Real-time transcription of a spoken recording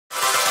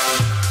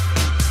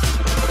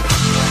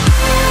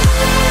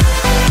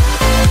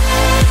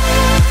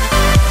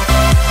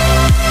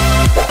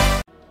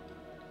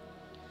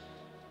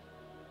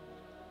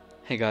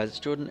Hey guys, it's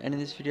Jordan, and in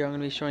this video I'm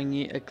going to be showing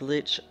you a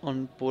glitch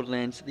on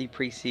Borderlands, the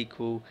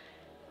pre-sequel,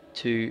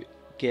 to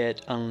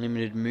get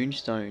unlimited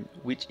Moonstone,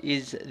 which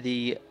is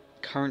the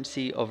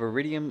currency of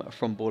Iridium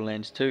from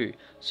Borderlands 2.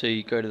 So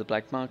you go to the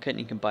black market and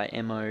you can buy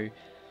ammo,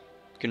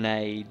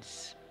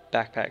 grenades,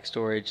 backpack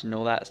storage and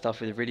all that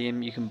stuff with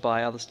Iridium. You can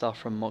buy other stuff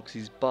from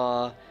Moxie's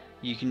bar.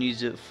 You can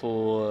use it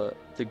for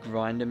the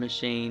grinder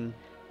machine,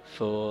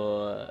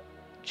 for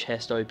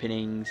chest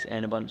openings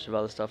and a bunch of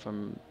other stuff.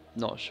 I'm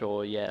not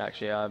sure yet.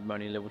 Actually, I'm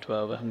only level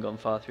 12. I haven't gone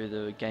far through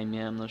the game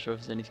yet. I'm not sure if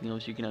there's anything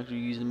else you can actually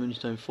use the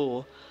Moonstone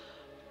for.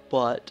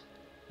 But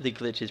the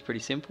glitch is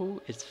pretty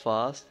simple, it's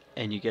fast,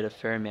 and you get a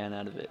fair amount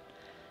out of it.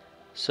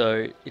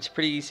 So it's a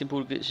pretty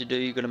simple glitch to do.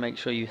 You've got to make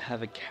sure you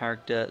have a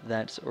character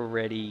that's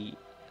already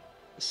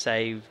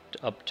saved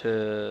up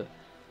to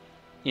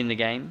in the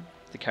game,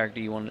 the character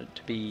you want it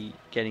to be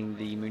getting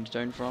the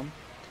Moonstone from.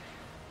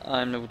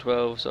 I'm level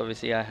 12, so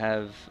obviously I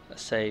have a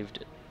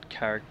saved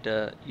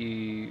character.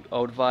 I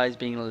would advise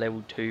being a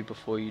level 2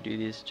 before you do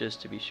this,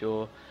 just to be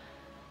sure.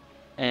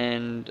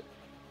 And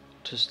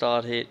to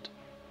start it,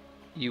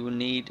 you will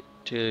need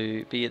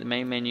to be at the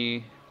main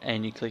menu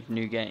and you click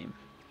new game.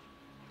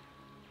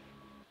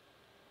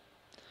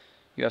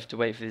 You have to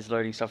wait for this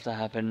loading stuff to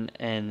happen,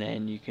 and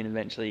then you can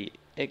eventually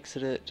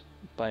exit it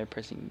by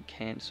pressing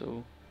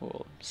cancel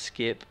or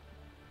skip.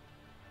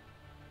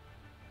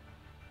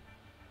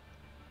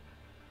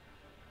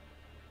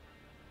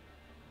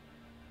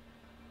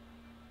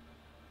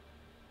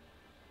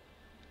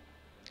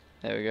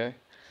 There we go.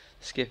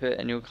 Skip it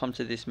and you'll come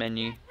to this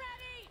menu.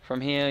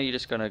 From here you're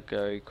just gonna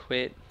go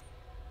quit,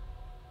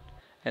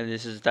 and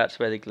that's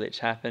where the glitch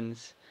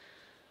happens.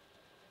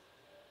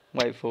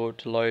 Wait for it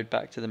to load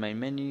back to the main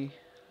menu.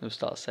 It'll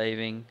start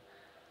saving.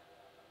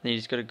 Then you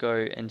just gotta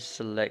go and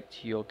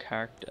select your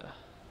character.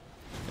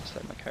 I'll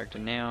select my character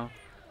now.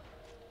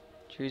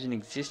 Choose an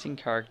existing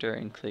character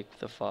and click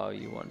the file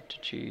you want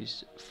to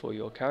choose for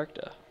your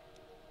character.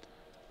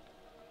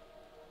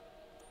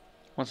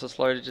 Once it's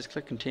loaded, just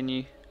click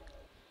continue.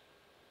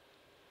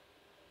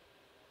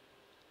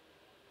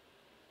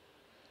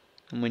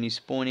 And when you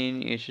spawn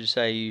in, it should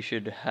say you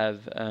should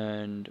have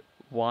earned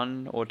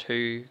 1 or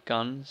 2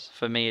 guns.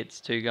 For me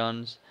it's 2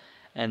 guns,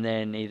 and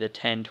then either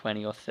 10,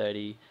 20 or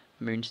 30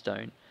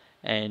 Moonstone.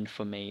 And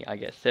for me I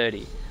get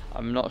 30.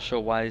 I'm not sure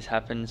why this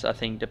happens. I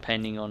think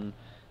depending on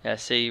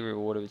C,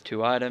 rewarded with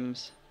 2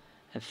 items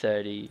and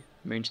 30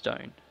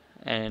 Moonstone.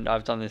 And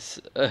I've done this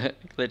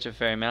glitch a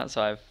fair amount,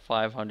 so I have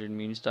 500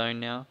 Moonstone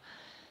now.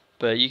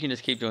 But you can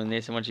just keep doing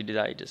this, and once you do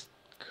that you just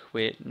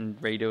quit and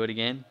redo it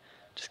again.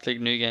 Just click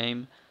new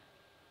game,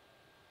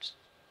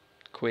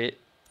 quit,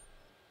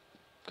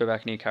 go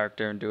back new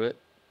character and do it.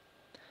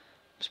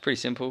 It's pretty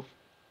simple.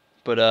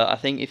 But I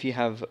think if you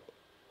have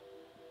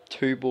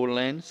 2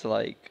 Borderlands, so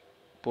like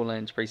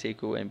Borderlands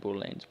pre-sequel and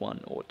Borderlands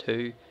 1 or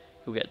 2,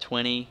 you'll get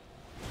 20,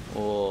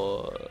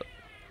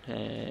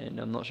 and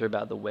I'm not sure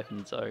about the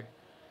weapons though,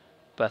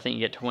 but I think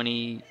you get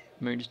 20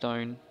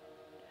 Moonstone.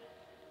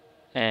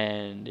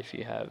 And if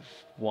you have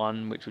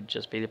 1, which would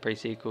just be the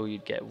pre-sequel,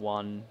 you'd get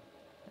 1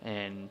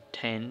 and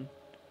 10.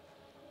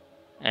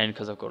 And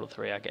because I've got all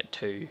 3, I get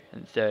 2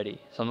 and 30.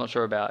 So I'm not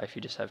sure about if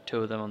you just have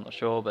 2 of them, I'm not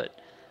sure, but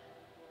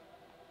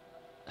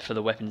for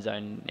the weapon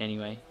zone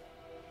anyway.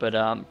 But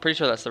I'm pretty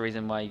sure that's the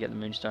reason why you get the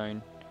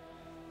Moonstone.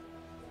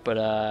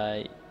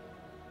 But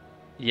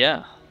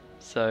yeah,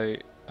 so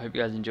I hope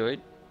you guys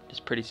enjoyed. It's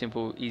pretty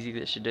simple, easy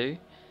glitch to do.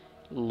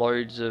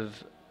 Loads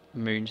of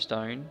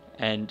Moonstone,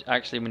 and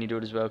actually when you do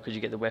it as well, because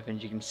you get the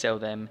weapons, you can sell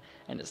them,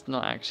 and it's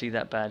not actually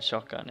that bad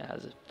shotgun. It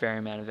has a fair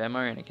amount of ammo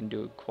and it can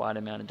do quite an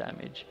amount of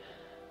damage.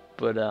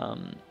 But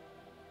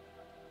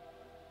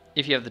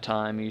if you have the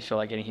time, you feel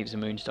like getting heaps of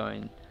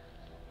Moonstone,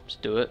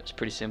 just do it. It's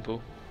pretty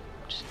simple.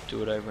 Just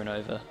do it over and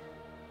over.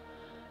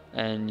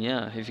 And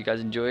yeah, if you guys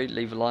enjoyed,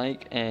 leave a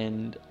like,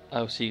 and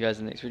I'll see you guys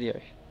in the next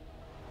video.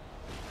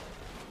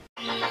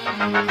 Here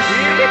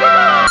we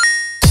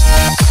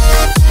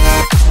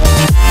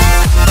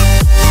go!